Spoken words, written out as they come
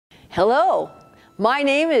Hello, my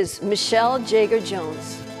name is Michelle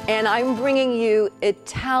Jager-Jones, and I'm bringing you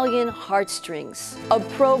Italian Heartstrings, a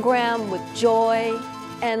program with joy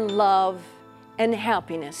and love and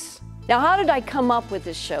happiness. Now, how did I come up with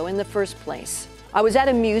this show in the first place? I was at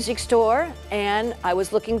a music store and I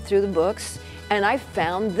was looking through the books and I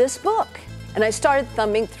found this book. And I started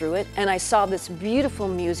thumbing through it and I saw this beautiful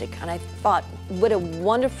music and I thought, what a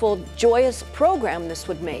wonderful, joyous program this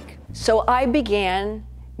would make. So I began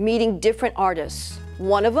meeting different artists.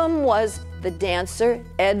 One of them was the dancer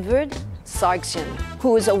Eduard Sargsyan,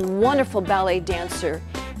 who is a wonderful ballet dancer,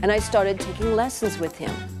 and I started taking lessons with him.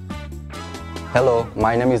 Hello,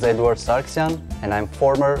 my name is Eduard Sargsyan and I'm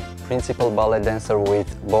former principal ballet dancer with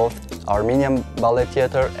both Armenian Ballet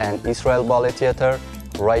Theater and Israel Ballet Theater.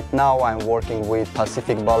 Right now I'm working with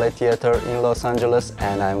Pacific Ballet Theater in Los Angeles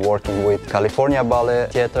and I'm working with California Ballet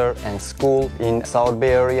Theater and School in South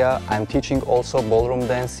Bay Area. I'm teaching also ballroom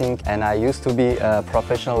dancing and I used to be a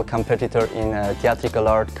professional competitor in theatrical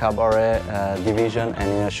art cabaret division, and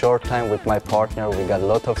in a short time with my partner we got a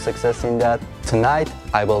lot of success in that. Tonight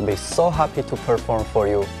I will be so happy to perform for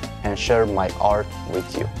you and share my art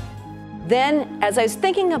with you. Then, as I was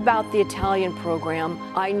thinking about the Italian program,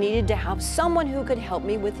 I needed to have someone who could help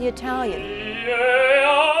me with the Italian.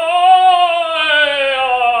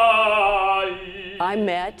 I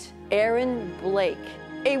met Aaron Blake,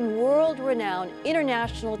 a world-renowned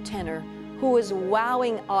international tenor who is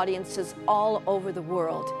wowing audiences all over the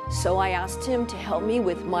world. So I asked him to help me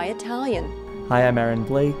with my Italian. Hi, I'm Aaron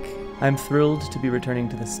Blake. I'm thrilled to be returning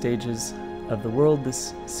to the stages of the world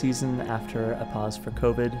this season after a pause for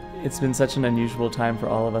COVID. It's been such an unusual time for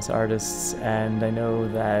all of us artists, and I know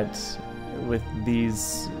that with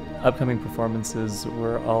these upcoming performances,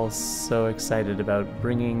 we're all so excited about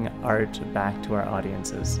bringing art back to our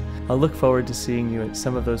audiences. I'll look forward to seeing you at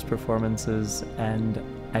some of those performances, and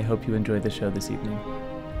I hope you enjoy the show this evening.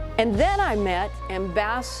 And then I met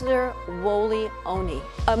Ambassador Wole Oni,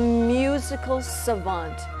 a musical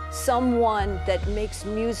savant, someone that makes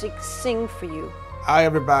music sing for you. Hi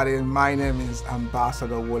everybody, my name is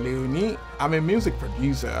Ambassador Wole Oni. I'm a music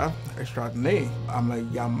producer extraordinaire. I'm a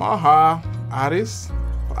Yamaha artist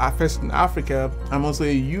for Artists in Africa. I'm also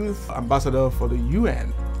a youth ambassador for the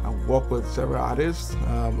UN. I work with several artists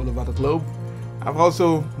all over the globe. I've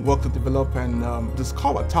also worked to develop and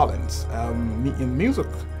discover talents in music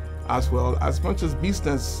as well. As much as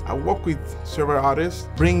business, I work with several artists,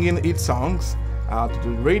 bringing hit songs to the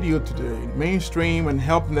radio, to the mainstream, and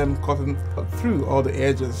helping them cut through all the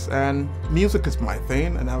edges. And music is my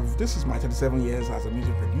thing, and this is my 37 years as a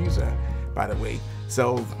music producer, by the way.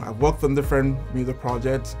 So I've worked on different music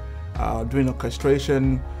projects, doing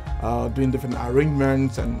orchestration, doing different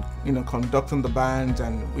arrangements, and conducting the bands,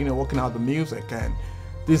 and working out the music. And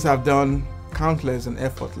this I've done countless and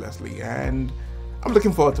effortlessly, and I'm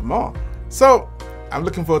looking forward to more. So I'm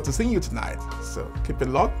looking forward to seeing you tonight. So keep it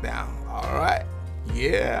locked down. All right.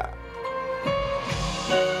 Yeah.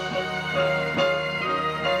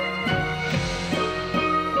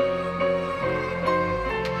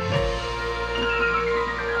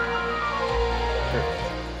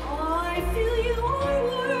 I feel your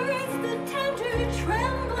words, the tender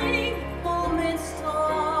trembling moments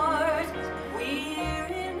start. We're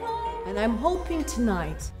in love. And I'm hoping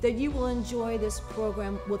tonight that you will enjoy this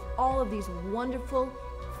program with all of these wonderful,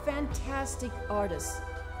 fantastic artists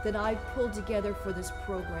that I've pulled together for this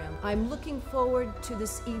program. I'm looking forward to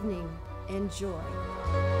this evening. Enjoy.